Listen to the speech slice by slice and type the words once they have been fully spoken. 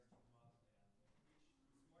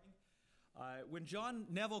When John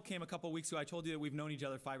Neville came a couple weeks ago, I told you that we've known each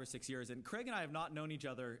other 5 or 6 years, and Craig and I have not known each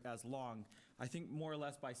other as long. I think more or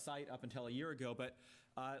less by sight up until a year ago. But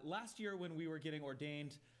last year when we were getting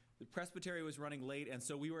ordained, the presbytery was running late, and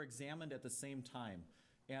so we were examined at the same time.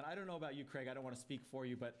 And I don't know about you, Craig, I don't want to speak for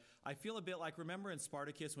you, but I feel a bit like, remember in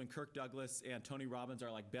Spartacus when Kirk Douglas and Tony Robbins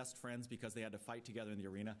are like best friends because they had to fight together in the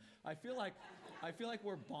arena? I feel like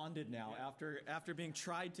we're bonded now after being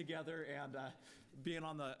tried together and being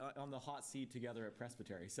on the hot seat together at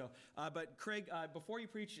Presbytery. So, but Craig, before you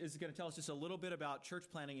preach, is going to tell us just a little bit about church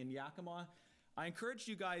planting in Yakima. I encouraged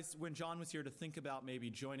you guys when John was here to think about maybe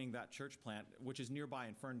joining that church plant, which is nearby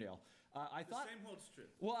in Ferndale. I thought the same holds true.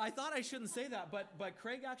 Well, I thought I shouldn't say that, but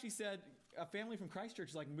Craig actually said a family from Christchurch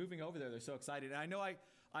is like moving over there. They're so excited. And I know I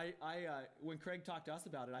when Craig talked to us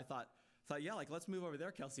about it, I thought, yeah, like let's move over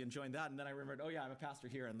there, Kelsey, and join that. And then I remembered, oh yeah, I'm a pastor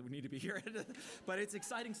here, and we need to be here. But it's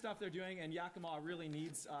exciting stuff they're doing, and Yakima really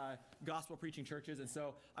needs gospel preaching churches. And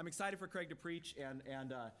so I'm excited for Craig to preach.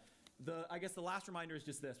 And I guess the last reminder is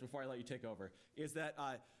just this before I let you take over, is that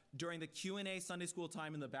during the Q&A Sunday school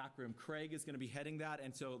time in the back room, Craig is going to be heading that,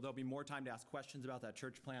 and so there'll be more time to ask questions about that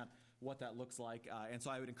church plant, what that looks like. And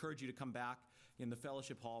so I would encourage you to come back in the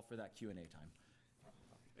fellowship hall for that Q&A time.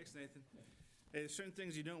 Thanks, Nathan. Hey, there's certain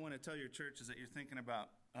things you don't want to tell your church is that you're thinking about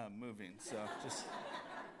moving. So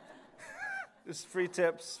just free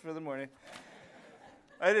tips for the morning.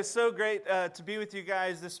 It is so great to be with you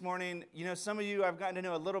guys this morning. You know, some of you I've gotten to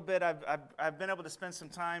know a little bit. I've been able to spend some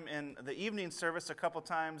time in the evening service a couple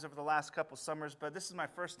times over the last couple summers, but this is my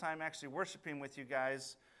first time actually worshiping with you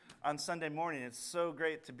guys on Sunday morning. It's so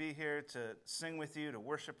great to be here, to sing with you, to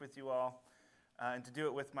worship with you all, and to do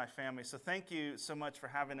it with my family. So thank you so much for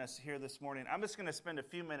having us here this morning. I'm just going to spend a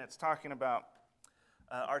few minutes talking about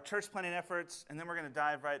our church planting efforts, and then we're going to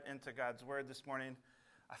dive right into God's Word this morning.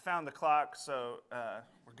 I found the clock, so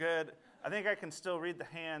we're good. I think I can still read the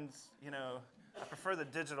hands. You know, I prefer the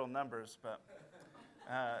digital numbers, but,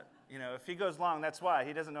 you know, if he goes long, that's why.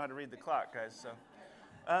 He doesn't know how to read the clock, guys.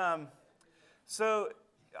 So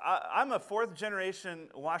I'm a fourth-generation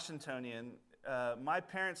Washingtonian. My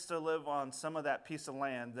parents still live on some of that piece of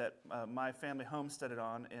land that my family homesteaded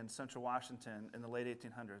on in central Washington in the late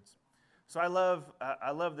 1800s. So I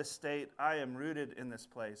love this state. I am rooted in this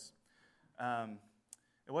place.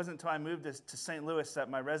 It wasn't until I moved to St. Louis that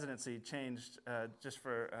my residency changed just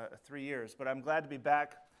for 3 years. But I'm glad to be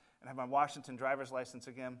back and have my Washington driver's license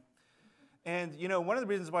again. And, you know, one of the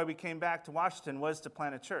reasons why we came back to Washington was to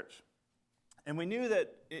plant a church. And we knew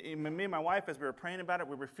that, me and my wife, as we were praying about it,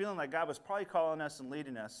 we were feeling like God was probably calling us and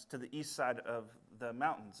leading us to the east side of the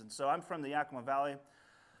mountains. And so I'm from the Yakima Valley,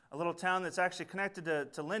 a little town that's actually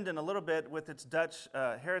connected to Linden a little bit with its Dutch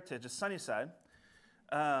heritage, a Sunnyside.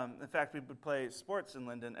 In fact, we would play sports in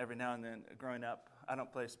Linden every now and then growing up. I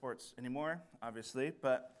don't play sports anymore, obviously,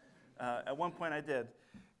 but at one point I did.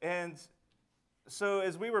 And so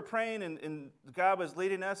as we were praying and God was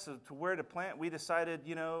leading us to where to plant, we decided,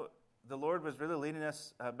 you know, the Lord was really leading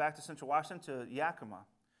us back to Central Washington, to Yakima.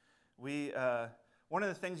 One of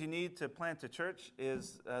the things you need to plant a church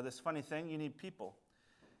is this funny thing, you need people.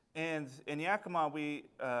 And in Yakima, we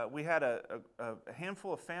had a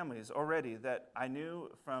handful of families already that I knew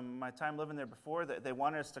from my time living there before that they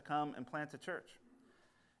wanted us to come and plant a church.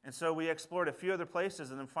 And so we explored a few other places,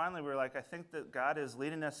 and then finally we were like, I think that God is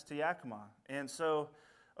leading us to Yakima. And so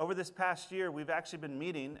over this past year, we've actually been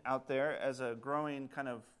meeting out there as a growing kind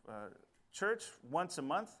of church once a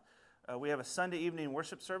month. We have a Sunday evening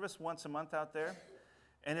worship service once a month out there.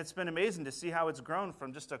 And it's been amazing to see how it's grown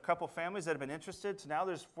from just a couple families that have been interested to now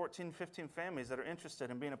there's 14, 15 families that are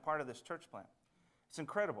interested in being a part of this church plant. It's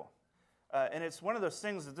incredible. And it's one of those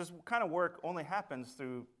things that this kind of work only happens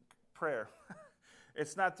through prayer.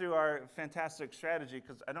 It's not through our fantastic strategy,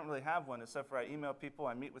 because I don't really have one except for I email people,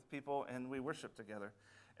 I meet with people, and we worship together.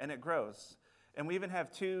 And it grows. And we even have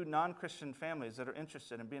 2 non-Christian families that are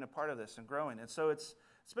interested in being a part of this and growing. And so it's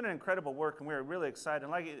been an incredible work, and we're really excited.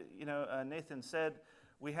 And like Nathan said,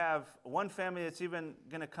 we have one family that's even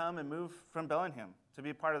going to come and move from Bellingham to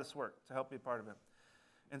be a part of this work, to help be a part of it.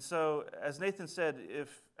 And so, as Nathan said,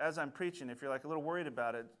 as I'm preaching, if you're like a little worried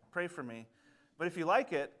about it, pray for me. But if you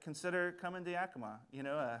like it, consider coming to Yakima. You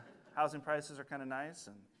know, housing prices are kind of nice.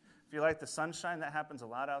 And if you like the sunshine, that happens a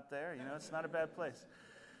lot out there. You know, it's not a bad place.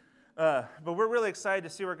 But we're really excited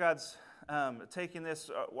to see where God's taking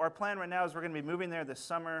this. Our plan right now is we're going to be moving there this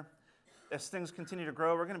summer. As things continue to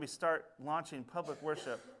grow, we're going to start launching public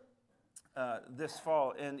worship this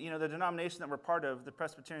fall. And, you know, the denomination that we're part of, the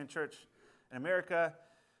Presbyterian Church in America,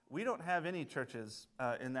 we don't have any churches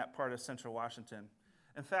in that part of Central Washington.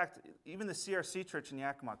 In fact, even the CRC Church in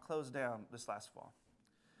Yakima closed down this last fall.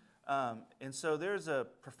 And so there's a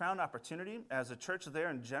profound opportunity as a church there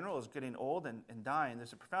in general is getting old and dying.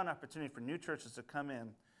 There's a profound opportunity for new churches to come in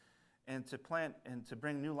and to plant and to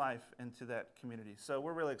bring new life into that community. So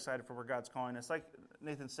we're really excited for where God's calling us. Like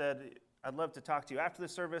Nathan said, I'd love to talk to you after the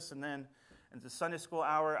service and then into Sunday school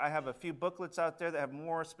hour. I have a few booklets out there that have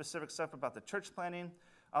more specific stuff about the church planting.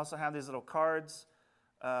 I also have these little cards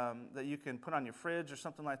that you can put on your fridge or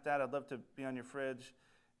something like that. I'd love to be on your fridge.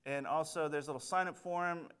 And also there's a little sign-up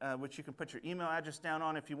form which you can put your email address down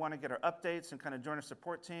on if you want to get our updates and kind of join our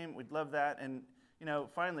support team. We'd love that. And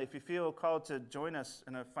finally, if you feel called to join us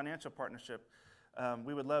in a financial partnership,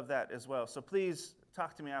 we would love that as well. So please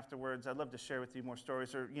talk to me afterwards. I'd love to share with you more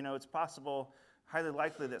stories. Or, it's possible, highly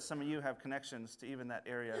likely that some of you have connections to even that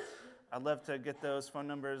area. I'd love to get those phone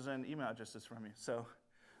numbers and email addresses from you. So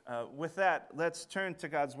with that, let's turn to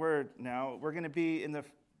God's Word now. We're going to be in the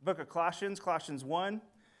book of Colossians, Colossians 1,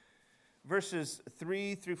 verses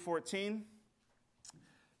 3 through 14.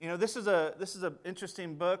 This is an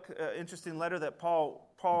interesting book, interesting letter that Paul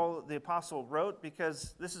the Apostle wrote,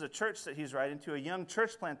 because this is a church that he's writing to, a young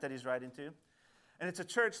church plant that he's writing to. And it's a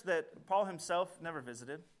church that Paul himself never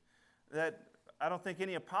visited, that I don't think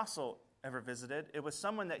any apostle ever visited. It was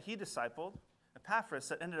someone that he discipled, Epaphras,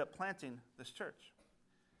 that ended up planting this church.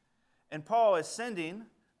 And Paul is sending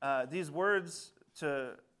these words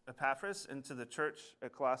to Epaphras and to the church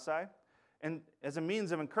at Colossae, and as a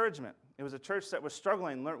means of encouragement. It was a church that was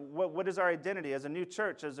struggling. What is our identity as a new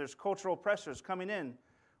church, as there's cultural pressures coming in?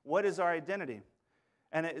 What is our identity?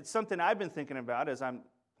 And it's something I've been thinking about as I'm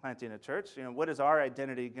planting a church. What is our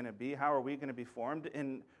identity going to be? How are we going to be formed?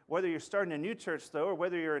 And whether you're starting a new church, though, or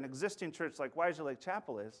whether you're an existing church like Weiser Lake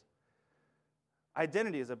Chapel is,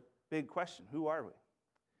 identity is a big question. Who are we?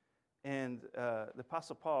 And the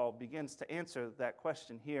Apostle Paul begins to answer that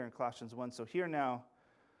question here in Colossians 1. So hear now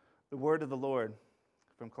the word of the Lord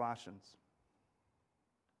from Colossians.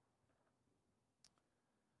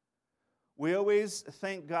 We always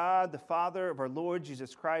thank God, the Father of our Lord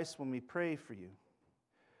Jesus Christ, when we pray for you,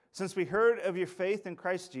 since we heard of your faith in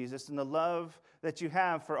Christ Jesus and the love that you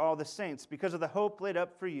have for all the saints, because of the hope laid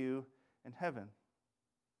up for you in heaven.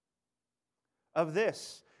 Of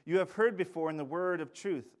this you have heard before in the word of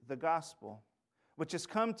truth, the gospel, which has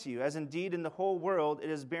come to you, as indeed in the whole world it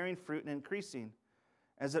is bearing fruit and increasing,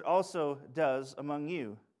 as it also does among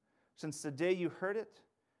you, since the day you heard it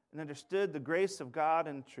and understood the grace of God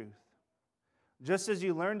and truth. Just as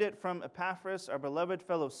you learned it from Epaphras, our beloved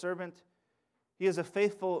fellow servant, he is a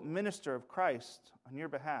faithful minister of Christ on your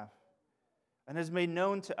behalf, and has made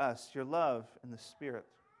known to us your love in the Spirit.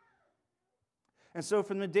 And so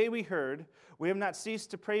from the day we heard, we have not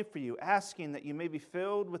ceased to pray for you, asking that you may be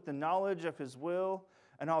filled with the knowledge of his will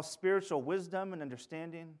and all spiritual wisdom and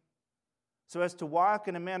understanding, so as to walk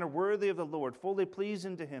in a manner worthy of the Lord, fully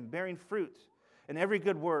pleasing to him, bearing fruit in every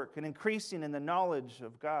good work, and increasing in the knowledge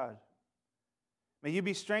of God. May you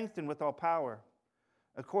be strengthened with all power,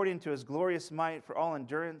 according to his glorious might, for all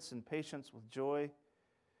endurance and patience with joy,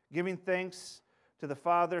 giving thanks to the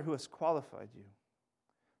Father who has qualified you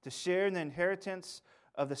to share in the inheritance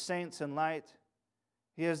of the saints in light.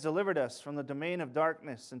 He has delivered us from the domain of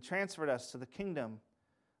darkness and transferred us to the kingdom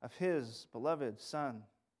of his beloved Son,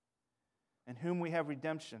 in whom we have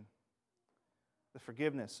redemption, the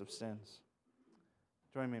forgiveness of sins.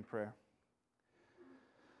 Join me in prayer.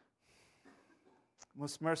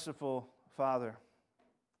 Most merciful Father,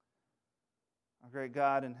 our great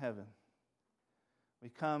God in heaven, we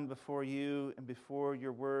come before you and before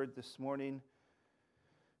your word this morning,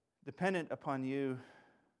 dependent upon you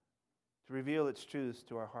to reveal its truths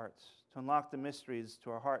to our hearts, to unlock the mysteries to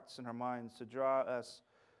our hearts and our minds, to draw us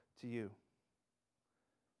to you.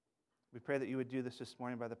 We pray that you would do this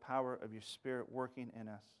morning by the power of your Spirit working in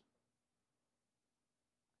us.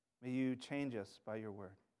 May you change us by your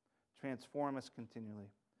word, transform us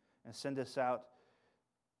continually, and send us out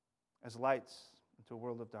as lights into a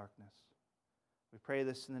world of darkness. We pray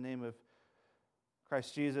this in the name of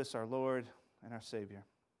Christ Jesus, our Lord and our Savior.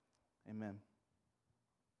 Amen.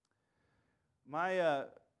 My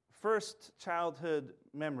first childhood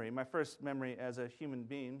memory, my first memory as a human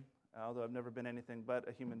being, although I've never been anything but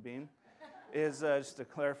a human being, is, just to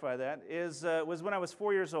clarify that, was when I was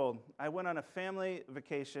 4 years old. I went on a family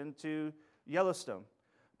vacation to Yellowstone.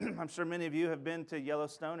 I'm sure many of you have been to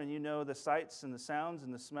Yellowstone and you know the sights and the sounds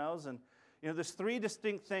and the smells. And there's three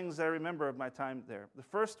distinct things that I remember of my time there. The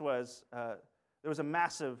first was there was a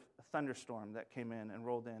massive thunderstorm that came in and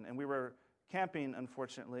rolled in. And we were camping,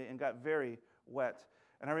 unfortunately, and got very wet.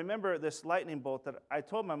 And I remember this lightning bolt that I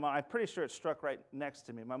told my mom, I'm pretty sure it struck right next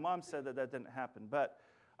to me. My mom said that didn't happen, but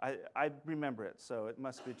I remember it, so it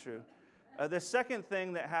must be true. The second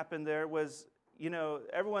thing that happened there was,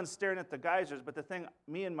 everyone's staring at the geysers, but the thing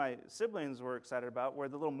me and my siblings were excited about were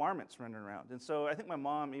the little marmots running around. And so I think my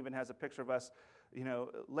mom even has a picture of us,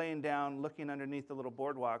 laying down, looking underneath the little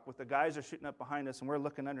boardwalk with the geyser shooting up behind us, and we're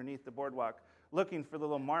looking underneath the boardwalk, looking for the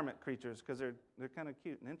little marmot creatures because they're kind of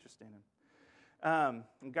cute and interesting. And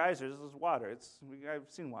geysers is water. I've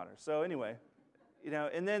seen water. So anyway,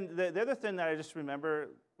 and then the other thing that I just remember,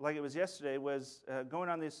 like it was yesterday, was going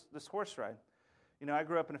on this horse ride. I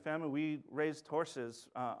grew up in a family, we raised horses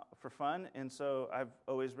for fun, and so I've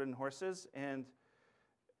always ridden horses, and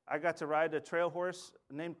I got to ride a trail horse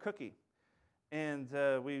named Cookie. And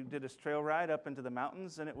we did this trail ride up into the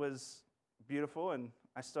mountains, and it was beautiful, and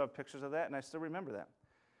I still have pictures of that, and I still remember that.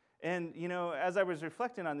 And, as I was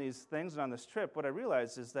reflecting on these things and on this trip, what I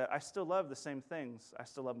realized is that I still love the same things. I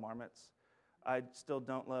still love marmots. I still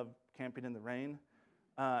don't love camping in the rain.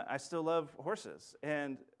 I still love horses.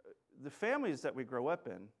 And the families that we grow up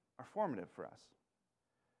in are formative for us.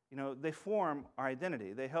 They form our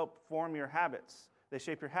identity. They help form your habits. They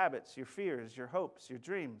shape your habits, your fears, your hopes, your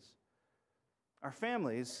dreams. Our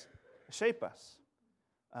families shape us,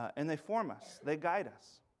 and they form us. They guide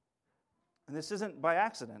us. And this isn't by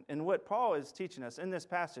accident. And what Paul is teaching us in this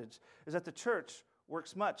passage is that the church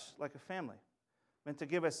works much like a family, meant to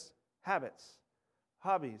give us habits,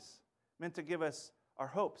 hobbies, meant to give us our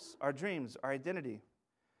hopes, our dreams, our identity.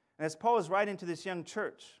 And as Paul is writing to this young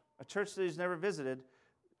church, a church that he's never visited,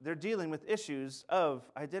 they're dealing with issues of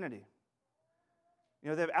identity. They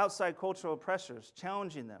have outside cultural pressures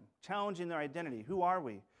challenging them, challenging their identity. Who are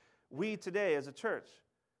we? We today as a church,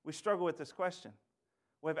 we struggle with this question.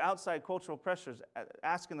 We have outside cultural pressures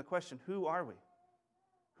asking the question, who are we?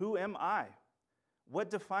 Who am I? What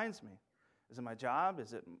defines me? Is it my job?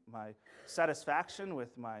 Is it my satisfaction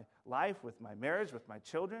with my life, with my marriage, with my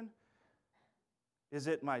children? Is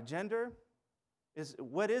it my gender?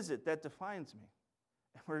 What is it that defines me?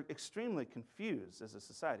 And we're extremely confused as a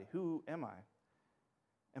society. Who am I?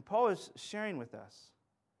 And Paul is sharing with us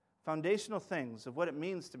foundational things of what it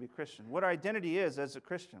means to be Christian, what our identity is as a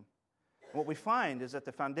Christian. And what we find is that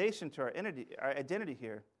the foundation to our identity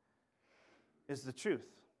here is the truth,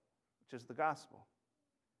 which is the gospel.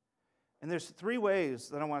 And there's three ways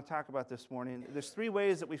that I want to talk about this morning. There's three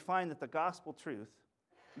ways that we find that the gospel truth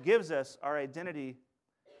gives us our identity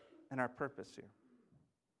and our purpose here.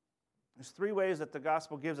 There's three ways that the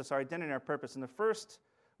gospel gives us our identity and our purpose. And the first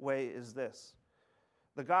way is this.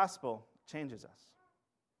 The gospel changes us.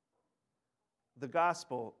 The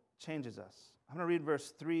gospel changes us. I'm going to read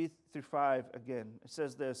verse 3 through 5 again. It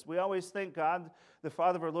says this: "We always thank God, the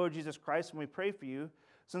Father of our Lord Jesus Christ, when we pray for you,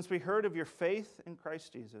 since we heard of your faith in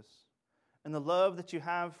Christ Jesus and the love that you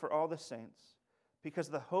have for all the saints, because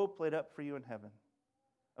of the hope laid up for you in heaven.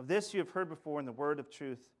 Of this you have heard before in the word of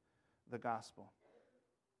truth, the gospel."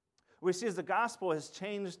 What we see is the gospel has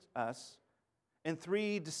changed us in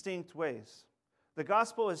three distinct ways. The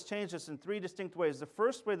gospel has changed us in three distinct ways. The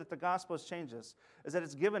first way that the gospel has changed us is that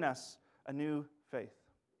it's given us a new faith,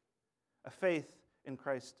 a faith in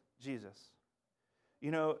Christ Jesus.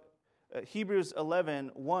 Hebrews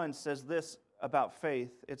 11:1 says this about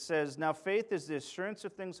faith. It says, "Now faith is the assurance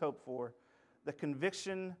of things hoped for, the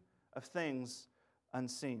conviction of things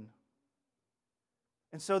unseen."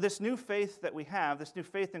 And so this new faith that we have, this new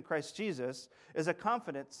faith in Christ Jesus, is a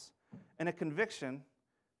confidence and a conviction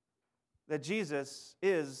that Jesus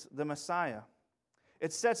is the Messiah.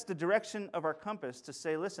 It sets the direction of our compass to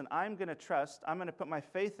say, listen, I'm going to put my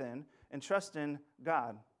faith in and trust in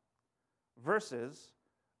God, versus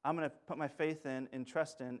I'm going to put my faith in and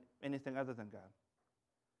trust in anything other than God.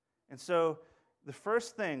 And so the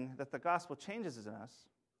first thing that the gospel changes in us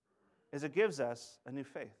is it gives us a new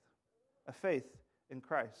faith, a faith in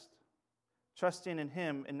Christ, trusting in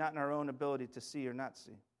Him and not in our own ability to see or not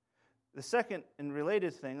see. The second and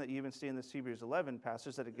related thing that you even see in this Hebrews 11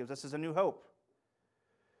 passage that it gives us is a new hope.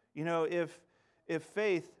 If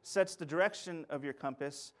faith sets the direction of your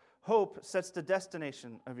compass, hope sets the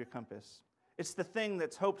destination of your compass. It's the thing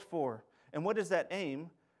that's hoped for. And what is that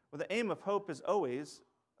aim? Well, the aim of hope is always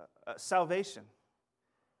salvation.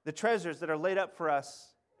 The treasures that are laid up for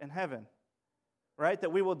us in heaven, right?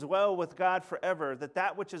 That we will dwell with God forever,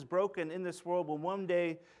 that which is broken in this world will one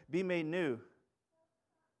day be made new.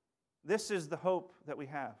 This is the hope that we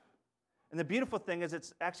have. And the beautiful thing is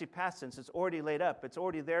it's actually past tense. It's already laid up. It's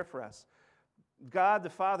already there for us. God the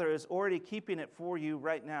Father is already keeping it for you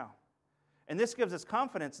right now. And this gives us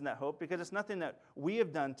confidence in that hope because it's nothing that we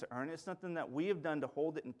have done to earn it. It's nothing that we have done to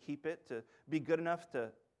hold it and keep it, to be good enough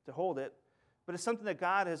to hold it. But it's something that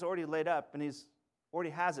God has already laid up and He's already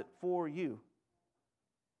has it for you.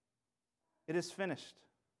 It is finished.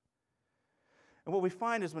 And what we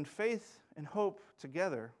find is when faith and hope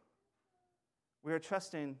together, we are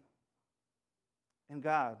trusting in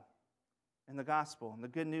God and the gospel and the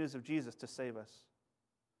good news of Jesus to save us.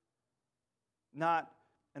 Not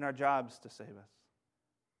in our jobs to save us.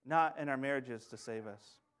 Not in our marriages to save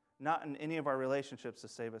us. Not in any of our relationships to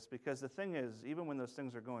save us. Because the thing is, even when those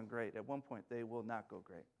things are going great, at one point they will not go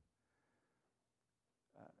great.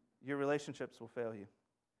 Your relationships will fail you.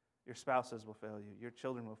 Your spouses will fail you. Your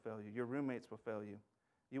children will fail you. Your roommates will fail you.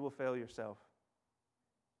 You will fail yourself.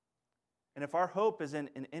 And if our hope is in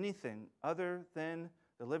anything other than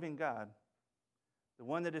the living God, the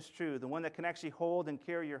one that is true, the one that can actually hold and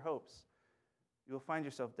carry your hopes, you will find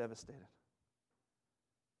yourself devastated.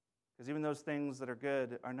 Because even those things that are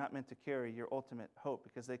good are not meant to carry your ultimate hope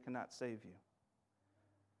because they cannot save you.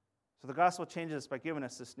 So the gospel changes us by giving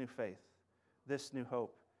us this new faith, this new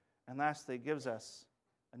hope. And lastly, it gives us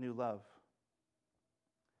a new love.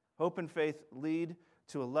 Hope and faith lead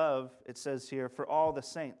to a love, it says here, for all the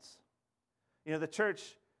saints. You know, the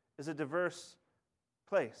church is a diverse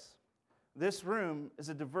place. This room is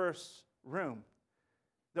a diverse room.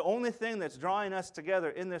 The only thing that's drawing us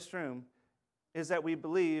together in this room is that we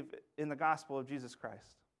believe in the gospel of Jesus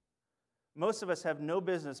Christ. Most of us have no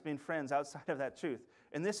business being friends outside of that truth.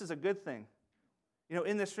 And this is a good thing. You know,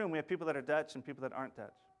 in this room, we have people that are Dutch and people that aren't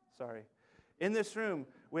Dutch. Sorry. In this room,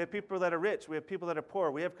 we have people that are rich. We have people that are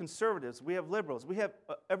poor. We have conservatives. We have liberals. We have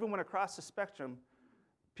everyone across the spectrum,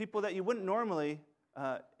 people that you wouldn't normally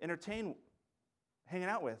entertain hanging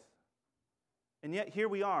out with. And yet here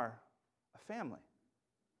we are, a family,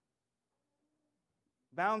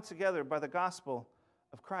 bound together by the gospel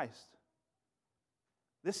of Christ.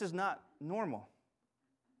 This is not normal.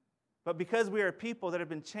 But because we are people that have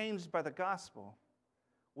been changed by the gospel,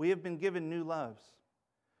 we have been given new loves.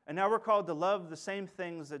 And now we're called to love the same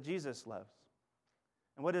things that Jesus loves.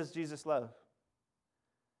 And what does Jesus love?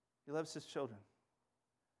 He loves his children.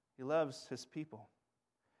 He loves his people.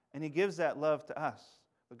 And he gives that love to us.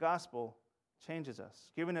 The gospel changes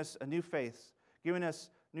us, giving us a new faith, giving us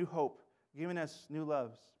new hope, giving us new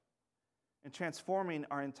loves, and transforming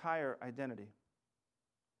our entire identity.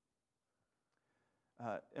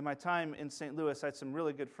 In my time in St. Louis, I had some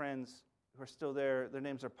really good friends who are still there. Their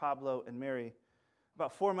names are Pablo and Mary.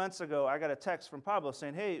 About 4 months ago, I got a text from Pablo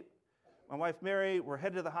saying, "Hey, my wife Mary, we're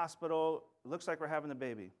headed to the hospital. It looks like we're having a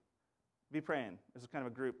baby. Be praying." It was kind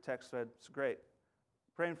of a group text thread. It's great.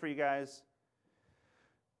 Praying for you guys.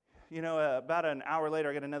 You know, about an hour later,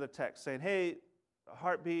 I get another text saying, "Hey, a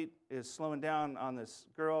heartbeat is slowing down on this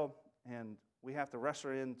girl, and we have to rush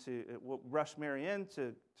Mary in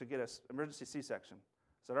to get an emergency C-section."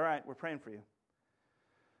 I said, "All right, we're praying for you."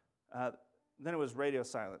 Then it was radio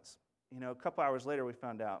silence. You know, a couple hours later, we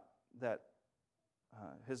found out that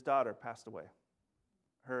his daughter passed away.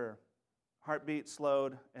 Her heartbeat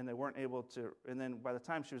slowed, and they weren't able to, and then by the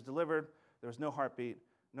time she was delivered, there was no heartbeat,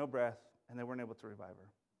 no breath, and they weren't able to revive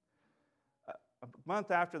her. A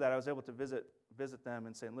month after that, I was able to visit them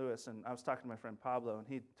in St. Louis, and I was talking to my friend Pablo, and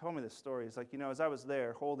he told me this story. He's like, you know, as I was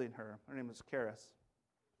there holding her name was Karis,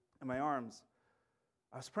 in my arms,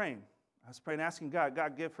 I was praying, asking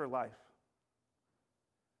God, give her life.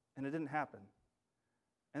 And it didn't happen.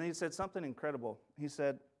 And he said something incredible. He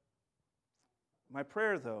said, my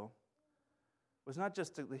prayer, though, was not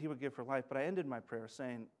just that he would give her life, but I ended my prayer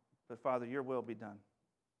saying, "But Father, your will be done."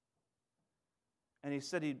 And he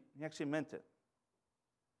said he actually meant it.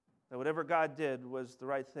 That whatever God did was the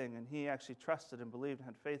right thing, and he actually trusted and believed and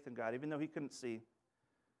had faith in God, even though he couldn't see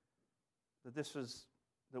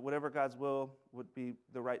that whatever God's will would be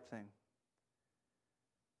the right thing.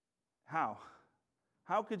 How?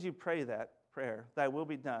 How could you pray that prayer, "Thy will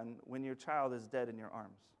be done," when your child is dead in your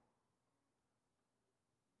arms?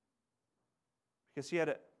 Because he had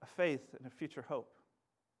a faith and a future hope.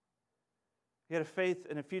 He had a faith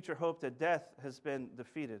and a future hope that death has been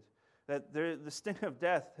defeated, that the sting of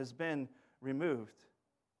death has been removed.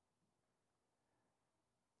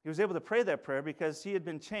 He was able to pray that prayer because he had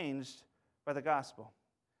been changed by the gospel.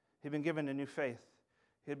 He had been given a new faith.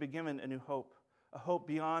 He had been given a new hope, a hope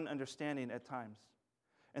beyond understanding at times.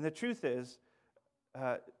 And the truth is,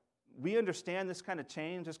 we understand this kind of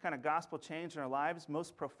change, this kind of gospel change in our lives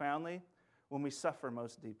most profoundly when we suffer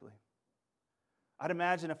most deeply. I'd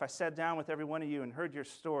imagine if I sat down with every one of you and heard your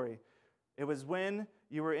story, it was when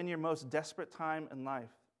you were in your most desperate time in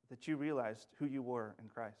life that you realized who you were in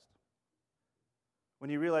Christ. When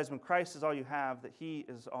you realize when Christ is all you have, that he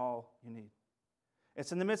is all you need.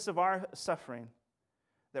 It's in the midst of our suffering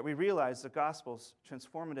that we realize the gospel's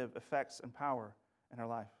transformative effects and power in our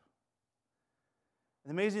life.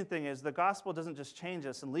 The amazing thing is the gospel doesn't just change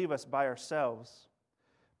us and leave us by ourselves,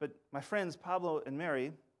 But my friends, Pablo and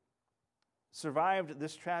Mary, survived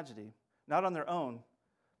this tragedy, not on their own,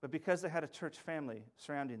 but because they had a church family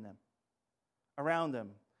surrounding them, around them,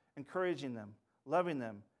 encouraging them, loving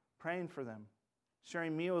them, praying for them,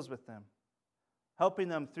 sharing meals with them, helping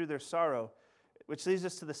them through their sorrow, which leads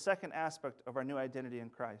us to the second aspect of our new identity in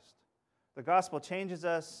Christ. The gospel changes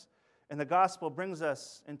us, and the gospel brings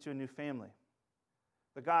us into a new family.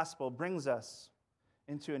 The gospel brings us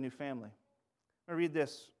into a new family. I'm going to read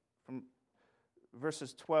this from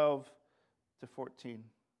verses 12 to 14.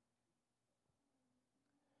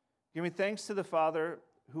 Give me thanks to the Father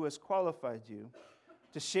who has qualified you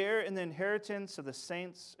to share in the inheritance of the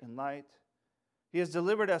saints in light. He has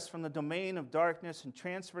delivered us from the domain of darkness and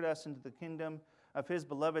transferred us into the kingdom of his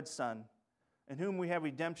beloved Son, in whom we have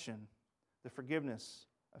redemption, the forgiveness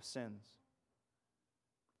of sins.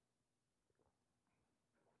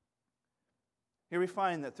 Here we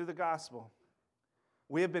find that through the gospel,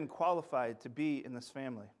 we have been qualified to be in this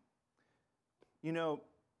family. You know,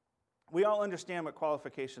 we all understand what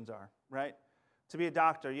qualifications are, right? To be a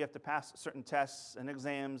doctor, you have to pass certain tests and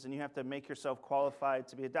exams, and you have to make yourself qualified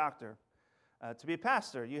to be a doctor. To be a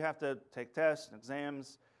pastor, you have to take tests and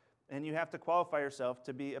exams, and you have to qualify yourself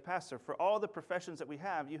to be a pastor. For all the professions that we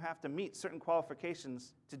have, you have to meet certain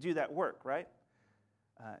qualifications to do that work, right?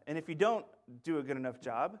 And if you don't do a good enough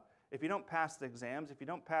job, if you don't pass the exams, if you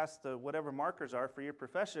don't pass the whatever markers are for your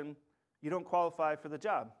profession, you don't qualify for the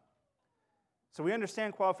job. So we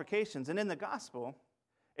understand qualifications, and in the gospel,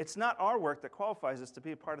 it's not our work that qualifies us to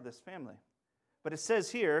be a part of this family. But it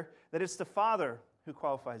says here that it's the Father who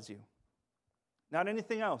qualifies you. Not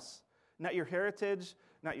anything else. Not your heritage,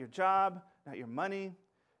 not your job, not your money.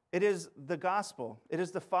 It is the gospel. It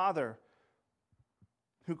is the Father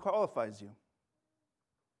who qualifies you.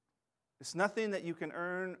 It's nothing that you can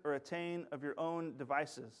earn or attain of your own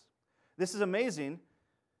devices. This is amazing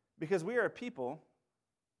because we are a people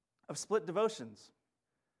of split devotions.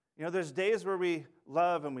 You know, there's days where we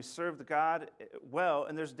love and we serve the God well,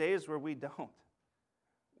 and there's days where we don't.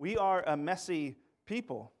 We are a messy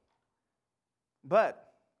people.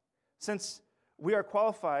 But since we are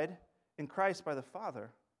qualified in Christ by the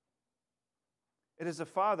Father, it is the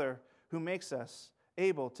Father who makes us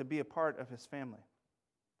able to be a part of his family.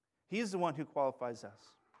 He's the one who qualifies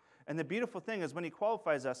us. And the beautiful thing is when he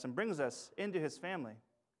qualifies us and brings us into his family,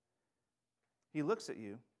 he looks at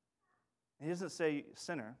you and he doesn't say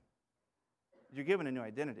sinner. You're given a new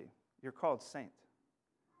identity. You're called saint,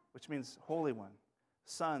 which means holy one,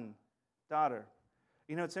 son, daughter.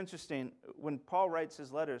 You know, it's interesting. When Paul writes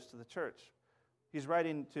his letters to the church, he's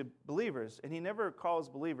writing to believers, and he never calls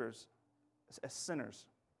believers as sinners.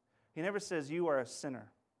 He never says, you are a sinner.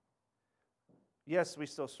 Yes, we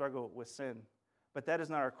still struggle with sin, but that is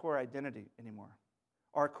not our core identity anymore.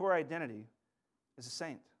 Our core identity is a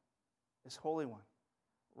saint, is holy one,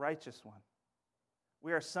 righteous one.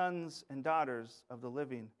 We are sons and daughters of the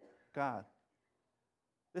living God.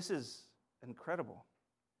 This is incredible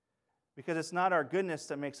because it's not our goodness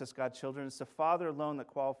that makes us God's children. It's the Father alone that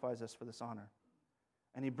qualifies us for this honor.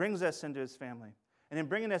 And he brings us into his family. And in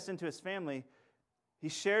bringing us into his family, he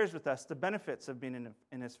shares with us the benefits of being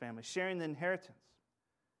in his family, sharing the inheritance,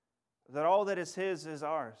 that all that is his is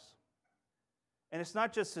ours. And it's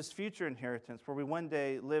not just his future inheritance where we one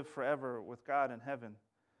day live forever with God in heaven,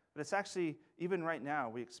 but it's actually, even right now,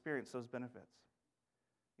 we experience those benefits.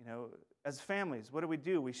 You know, as families, what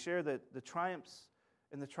do? We share the triumphs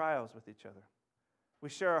and the trials with each other. We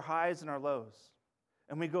share our highs and our lows.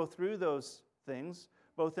 And we go through those things,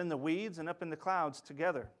 both in the weeds and up in the clouds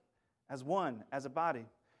together, as one, as a body.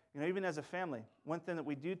 You know, even as a family, one thing that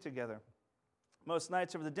we do together most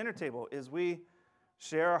nights over the dinner table is we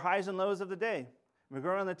share our highs and lows of the day. We go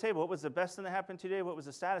around the table. What was the best thing that happened to you today? What was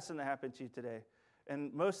the saddest thing that happened to you today?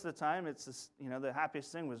 And most of the time, it's this, you know, the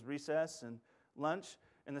happiest thing was recess and lunch,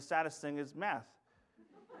 and the saddest thing is math.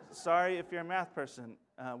 Sorry if you're a math person.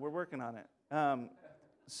 We're working on it.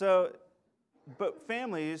 But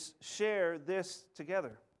families share this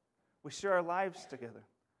together. We share our lives together.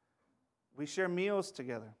 We share meals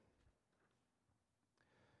together.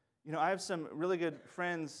 You know, I have some really good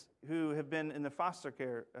friends who have been in the foster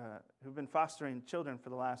care, who've been fostering children for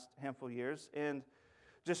the last handful of years, and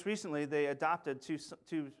just recently they adopted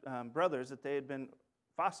two brothers that they had been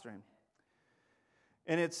fostering.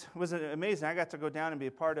 And it was amazing. I got to go down and be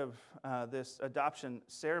a part of this adoption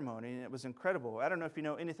ceremony, and it was incredible. I don't know if you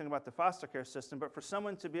know anything about the foster care system, but for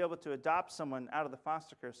someone to be able to adopt someone out of the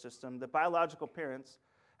foster care system, the biological parents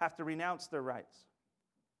have to renounce their rights.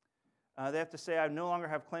 They have to say, I no longer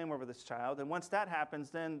have claim over this child. And once that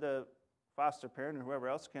happens, then the foster parent or whoever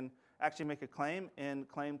else can actually make a claim and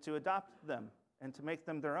claim to adopt them and to make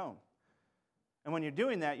them their own. And when you're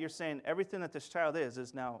doing that, you're saying everything that this child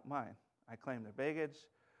is now mine. I claim their baggage.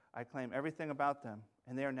 I claim everything about them,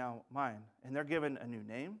 and they are now mine. And they're given a new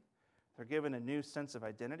name. They're given a new sense of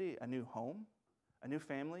identity, a new home, a new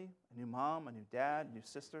family, a new mom, a new dad, new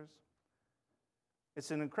sisters.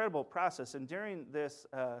 It's an incredible process. And during this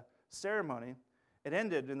ceremony, it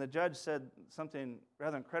ended, and the judge said something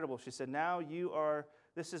rather incredible. She said,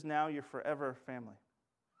 this is now your forever family.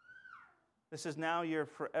 This is now your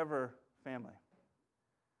forever family.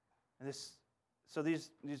 And so these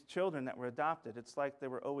children that were adopted, it's like they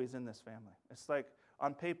were always in this family. It's like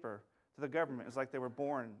on paper to the government, it's like they were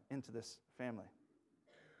born into this family.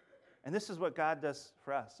 And this is what God does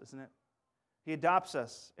for us, isn't it? He adopts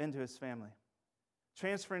us into his family,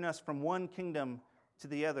 transferring us from one kingdom to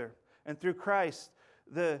the other. And through Christ,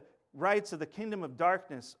 the rights of the kingdom of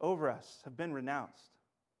darkness over us have been renounced.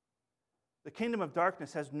 The kingdom of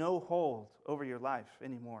darkness has no hold over your life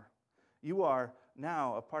anymore. You are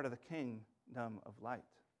now a part of the kingdom of light.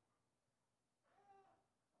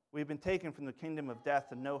 We've been taken from the kingdom of death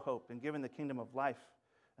and no hope and given the kingdom of life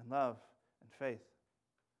and love and faith.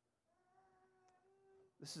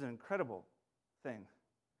 This is an incredible thing,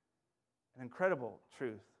 an incredible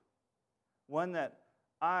truth, one that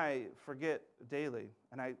I forget daily,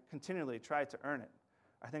 and I continually try to earn it.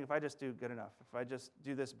 I think if I just do good enough, if I just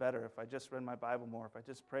do this better, if I just read my Bible more, if I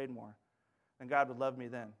just prayed more, then God would love me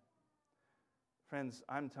then. Friends,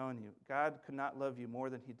 I'm telling you, God could not love you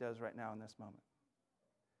more than he does right now in this moment.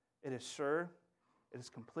 It is sure, it is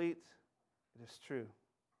complete, it is true.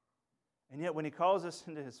 And yet when he calls us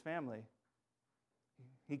into his family,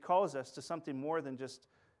 he calls us to something more than just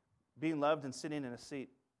being loved and sitting in a seat.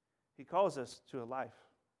 He calls us to a life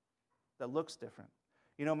that looks different.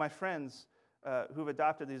 You know, my friends who've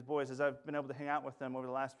adopted these boys, as I've been able to hang out with them over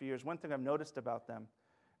the last few years, one thing I've noticed about them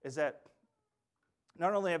is that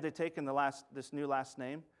not only have they taken this new last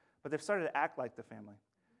name, but they've started to act like the family.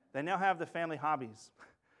 They now have the family hobbies,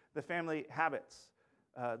 the family habits.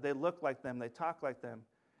 They look like them, they talk like them.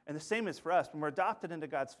 And the same is for us. When we're adopted into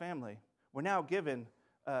God's family, we're now given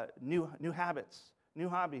new habits, new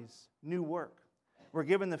hobbies, new work. We're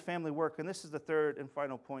given the family work. And this is the third and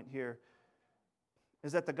final point here,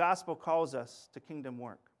 is that the gospel calls us to kingdom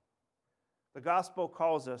work. The gospel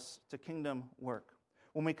calls us to kingdom work.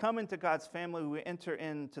 When we come into God's family, we enter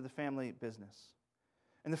into the family business.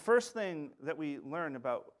 And the first thing that we learn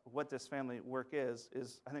about what this family work is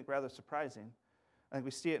I think, rather surprising. I think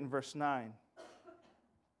we see it in verse 9.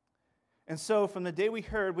 And so, from the day we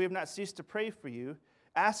heard, we have not ceased to pray for you,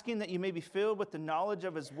 asking that you may be filled with the knowledge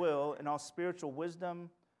of his will and all spiritual wisdom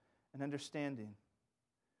and understanding.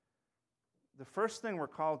 The first thing we're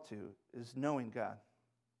called to is knowing God,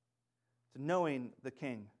 to knowing the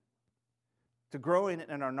King, to growing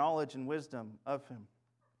in our knowledge and wisdom of him.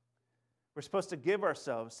 We're supposed to give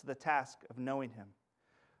ourselves to the task of knowing him.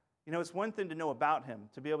 You know, it's one thing to know about him,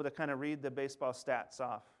 to be able to kind of read the baseball stats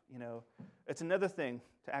off. You know, it's another thing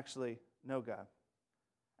to actually know God.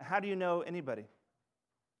 And how do you know anybody?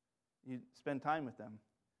 You spend time with them.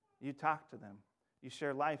 You talk to them. You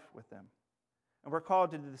share life with them. And we're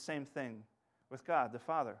called to do the same thing with God, the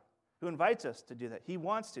Father, who invites us to do that. He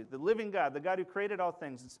wants to. The living God, the God who created all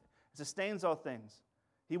things, and sustains all things.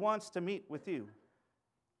 He wants to meet with you.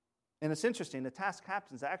 And it's interesting, the task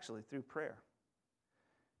happens actually through prayer.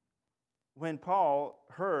 When Paul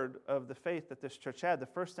heard of the faith that this church had, the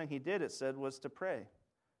first thing he did, it said, was to pray,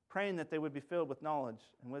 praying that they would be filled with knowledge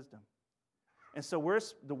and wisdom. And so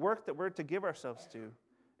the work that we're to give ourselves to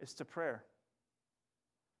is to prayer.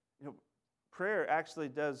 You know, prayer actually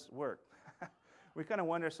does work. We kind of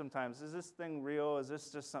wonder sometimes, is this thing real? Is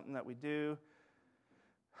this just something that we do?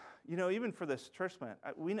 You know, even for this church plant,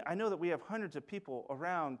 I know that we have hundreds of people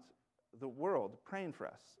around the world praying for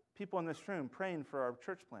us, people in this room praying for our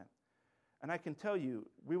church plant. And I can tell you,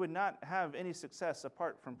 we would not have any success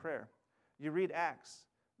apart from prayer. You read Acts,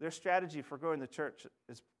 their strategy for growing the church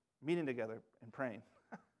is meeting together and praying.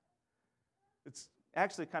 It's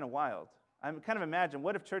actually kind of wild. I kind of imagine,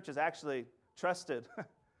 what if churches actually trusted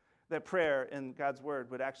that prayer and God's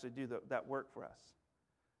word would actually do that work for us?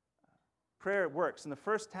 Prayer works, and the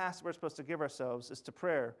first task we're supposed to give ourselves is to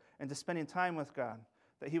prayer and to spending time with God,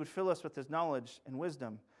 that he would fill us with his knowledge and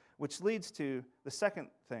wisdom, which leads to the second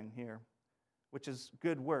thing here, which is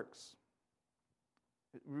good works.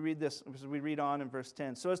 We read on in verse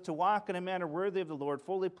 10. So as to walk in a manner worthy of the Lord,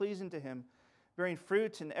 fully pleasing to him, bearing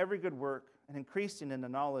fruit in every good work, and increasing in the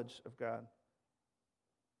knowledge of God.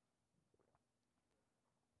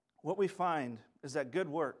 What we find is that good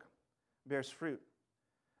work bears fruit,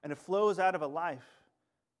 and it flows out of a life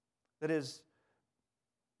that is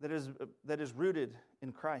that is rooted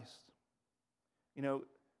in Christ. You know,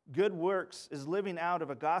 good works is living out of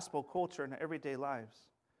a gospel culture in our everyday lives.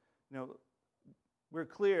 You know, we're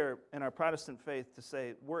clear in our Protestant faith to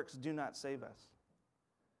say works do not save us.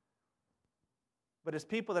 But as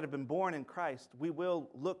people that have been born in Christ, we will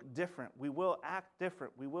look different. We will act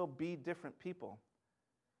different. We will be different people.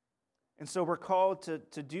 And so we're called to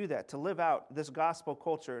do that, to live out this gospel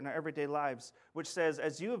culture in our everyday lives, which says,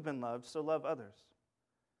 as you have been loved, so love others.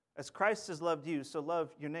 As Christ has loved you, so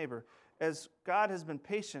love your neighbor. As God has been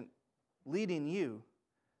patient leading you,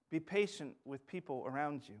 be patient with people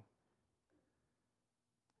around you.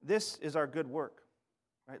 This is our good work,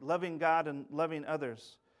 right? Loving God and loving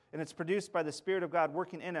others. And it's produced by the Spirit of God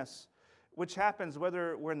working in us, which happens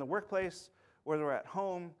whether we're in the workplace, whether we're at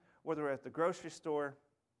home, whether we're at the grocery store,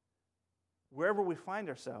 wherever we find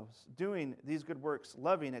ourselves, doing these good works,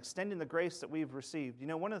 loving, extending the grace that we've received. You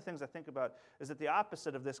know, one of the things I think about is that the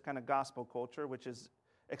opposite of this kind of gospel culture, which is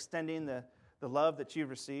extending the love that you've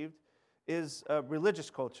received, is a religious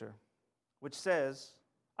culture, which says,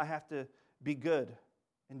 I have to be good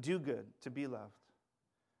and do good to be loved,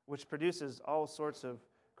 which produces all sorts of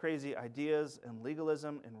crazy ideas and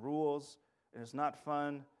legalism and rules, and it's not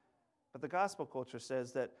fun. But the gospel culture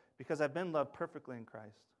says that because I've been loved perfectly in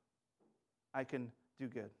Christ, I can do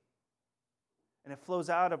good. And it flows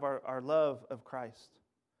out of our love of Christ,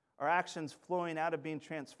 our actions flowing out of being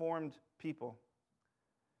transformed people.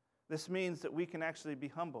 This means that we can actually be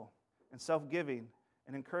humble and self-giving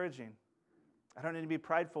and encouraging. I don't need to be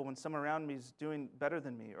prideful when someone around me is doing better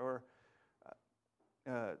than me, or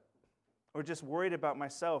just worried about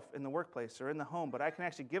myself in the workplace or in the home, but I can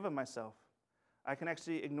actually give of myself. I can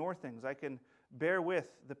actually ignore things. I can bear with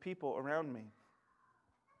the people around me.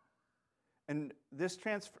 And this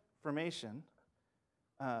transformation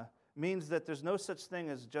means that there's no such thing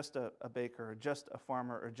as just a baker or just a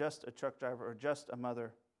farmer or just a truck driver or just a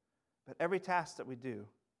mother. But every task that we do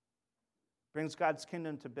brings God's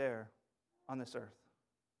kingdom to bear on this earth.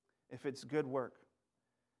 If it's good work,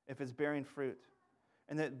 if it's bearing fruit.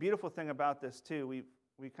 And the beautiful thing about this, too,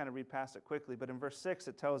 we kind of read past it quickly, but in verse 6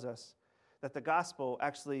 it tells us that the gospel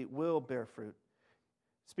actually will bear fruit.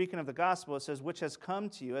 Speaking of the gospel, it says, which has come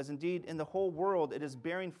to you, as indeed in the whole world it is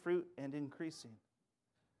bearing fruit and increasing.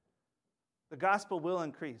 The gospel will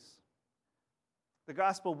increase. The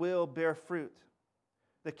gospel will bear fruit.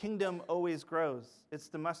 The kingdom always grows. It's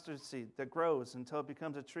the mustard seed that grows until it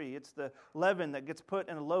becomes a tree. It's the leaven that gets put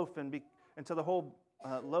in a loaf until the whole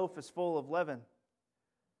loaf is full of leaven.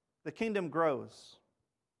 The kingdom grows.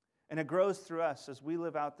 And it grows through us as we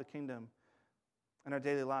live out the kingdom in our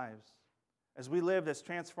daily lives, as we live as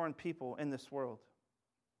transformed people in this world.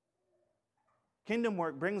 Kingdom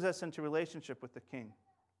work brings us into relationship with the King.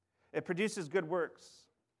 It produces good works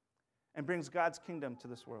and brings God's kingdom to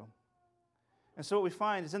this world. And so what we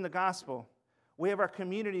find is in the gospel, we have our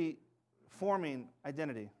community forming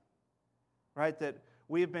identity, right? That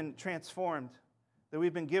we have been transformed, that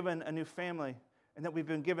we've been given a new family, and that we've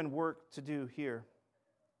been given work to do here.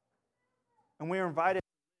 And we are invited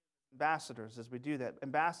as ambassadors as we do that,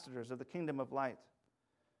 ambassadors of the kingdom of light.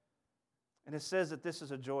 And it says that this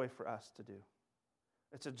is a joy for us to do.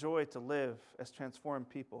 It's a joy to live as transformed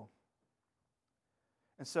people.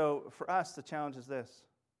 And so for us, the challenge is this,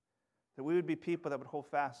 that we would be people that would hold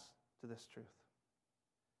fast to this truth,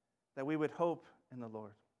 that we would hope in the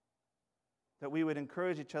Lord, that we would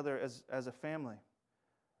encourage each other as a family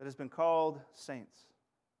that has been called saints,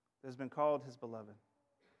 that has been called His beloved,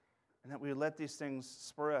 and that we would let these things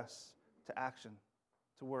spur us to action,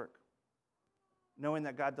 to work, knowing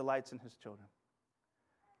that God delights in His children.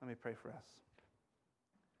 Let me pray for us.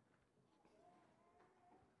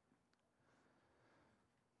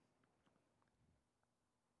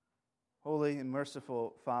 Holy and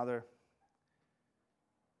merciful Father,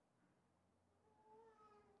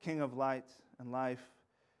 King of light and life,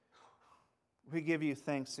 we give you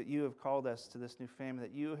thanks that you have called us to this new family,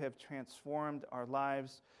 that you have transformed our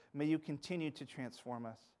lives. May you continue to transform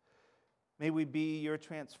us. May we be your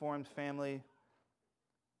transformed family,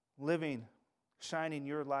 living, shining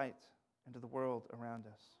your light into the world around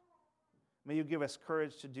us. May you give us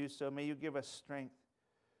courage to do so. May you give us strength.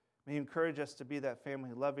 May you encourage us to be that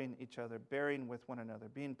family, loving each other, bearing with one another,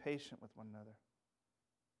 being patient with one another.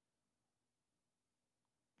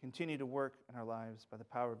 Continue to work in our lives by the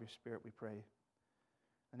power of your Spirit, we pray.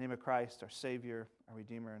 In the name of Christ, our Savior, our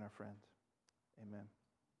Redeemer, and our friend. Amen.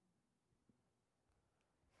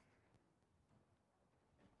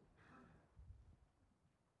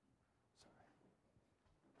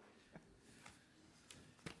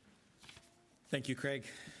 Thank you, Craig.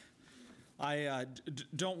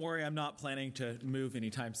 Don't worry, I'm not planning to move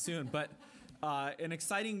anytime soon. But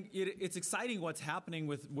it's exciting what's happening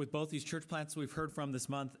with both these church plants we've heard from this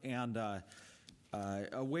month, and a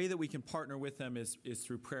way that we can partner with them is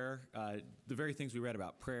through prayer, the very things we read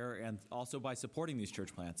about, prayer, and also by supporting these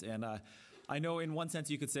church plants. And I know in one sense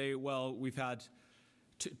you could say, well, we've had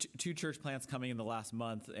two church plants coming in the last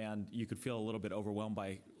month, and you could feel a little bit overwhelmed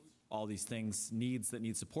by all these needs that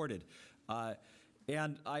need supported.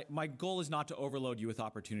 And my goal is not to overload you with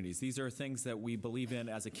opportunities. These are things that we believe in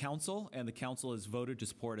as a council, and the council has voted to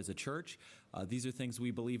support as a church. These are things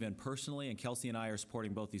we believe in personally, and Kelsey and I are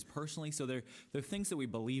supporting both these personally. So they're things that we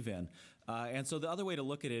believe in. And so the other way to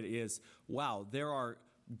look at it is, wow, there are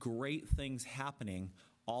great things happening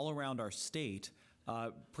all around our state,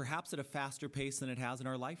 perhaps at a faster pace than it has in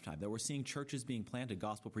our lifetime, that we're seeing churches being planted,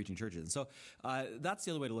 gospel-preaching churches. And so that's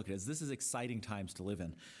the other way to look at it, is this is exciting times to live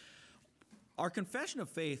in. Our confession of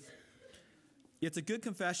faith, it's a good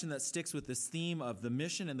confession that sticks with this theme of the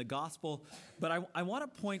mission and the gospel, but I want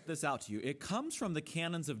to point this out to you. It comes from the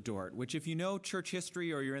Canons of Dort, which if you know church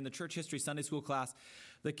history or you're in the church history Sunday school class,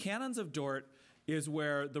 the Canons of Dort is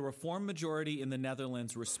where the Reformed majority in the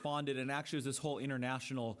Netherlands responded, and actually it was this whole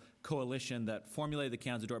international coalition that formulated the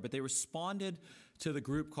Canons of Dort, but they responded to the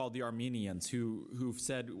group called the Armenians, who've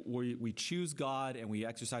said we choose God and we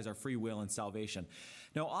exercise our free will in salvation.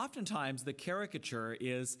 Now, oftentimes the caricature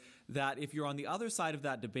is that if you're on the other side of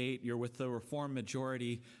that debate, you're with the Reformed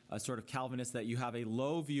majority, sort of Calvinist, that you have a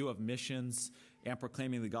low view of missions and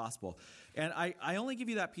proclaiming the gospel. And I only give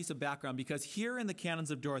you that piece of background because here in the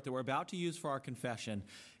Canons of Dort that we're about to use for our confession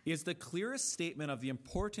is the clearest statement of the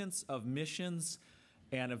importance of missions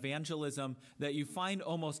and evangelism that you find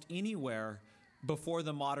almost anywhere before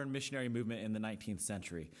the modern missionary movement in the 19th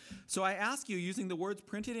century. So I ask you, using the words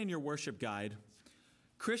printed in your worship guide,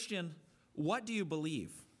 Christian, what do you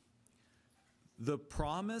believe? The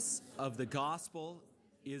promise of the gospel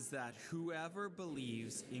is that whoever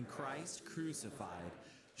believes in Christ crucified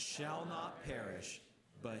shall not perish,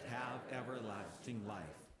 but have everlasting life.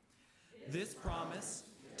 This promise,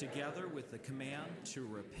 together with the command to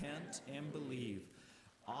repent and believe,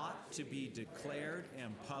 ought to be declared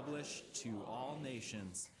and published to all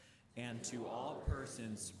nations and to all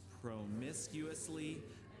persons promiscuously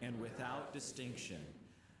and without distinction,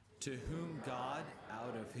 to whom God,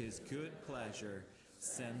 out of his good pleasure,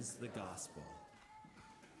 sends the gospel.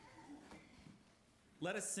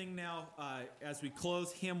 Let us sing now, as we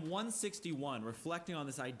close, hymn 161, reflecting on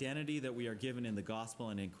this identity that we are given in the gospel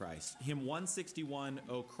and in Christ. Hymn 161,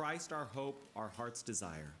 O Christ, our hope, our heart's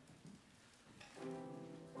desire.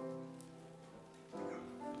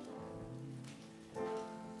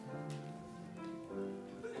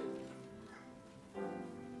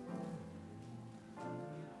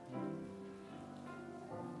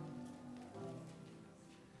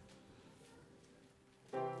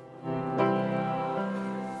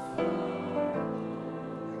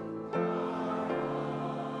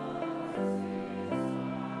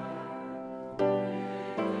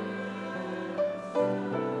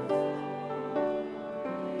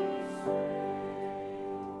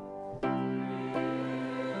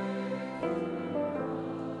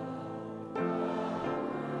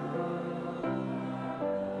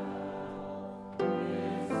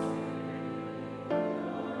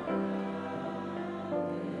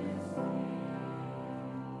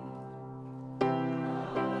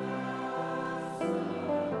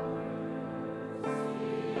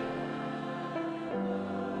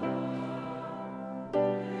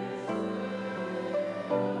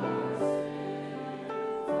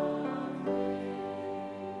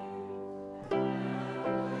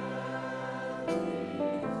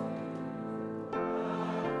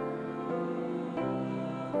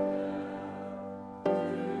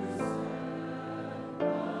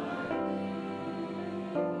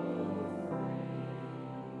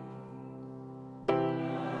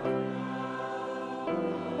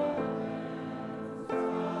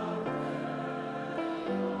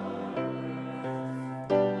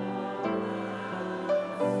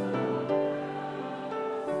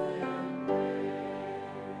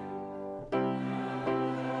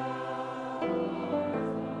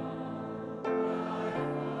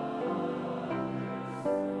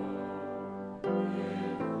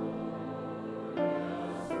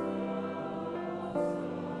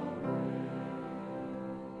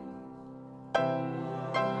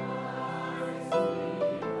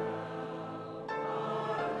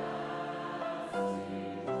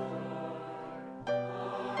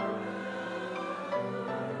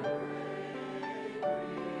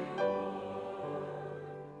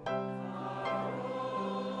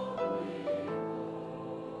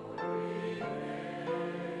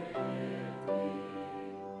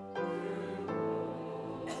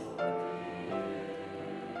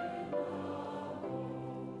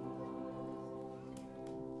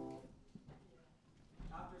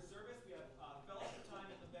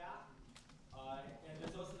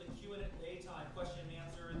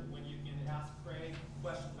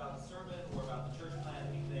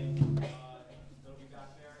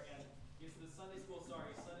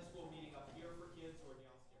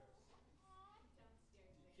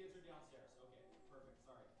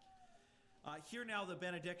 Hear now the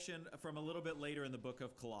benediction from a little bit later in the book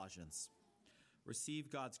of Colossians. Receive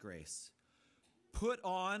God's grace. Put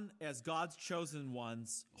on, as God's chosen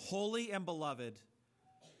ones, holy and beloved,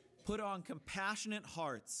 put on compassionate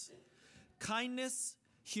hearts, kindness,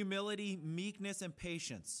 humility, meekness, and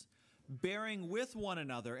patience, bearing with one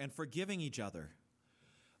another and forgiving each other.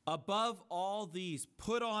 Above all these,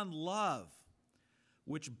 put on love,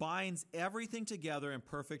 which binds everything together in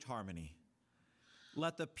perfect harmony.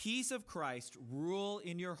 Let the peace of Christ rule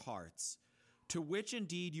in your hearts, to which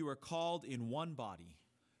indeed you are called in one body.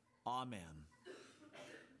 Amen.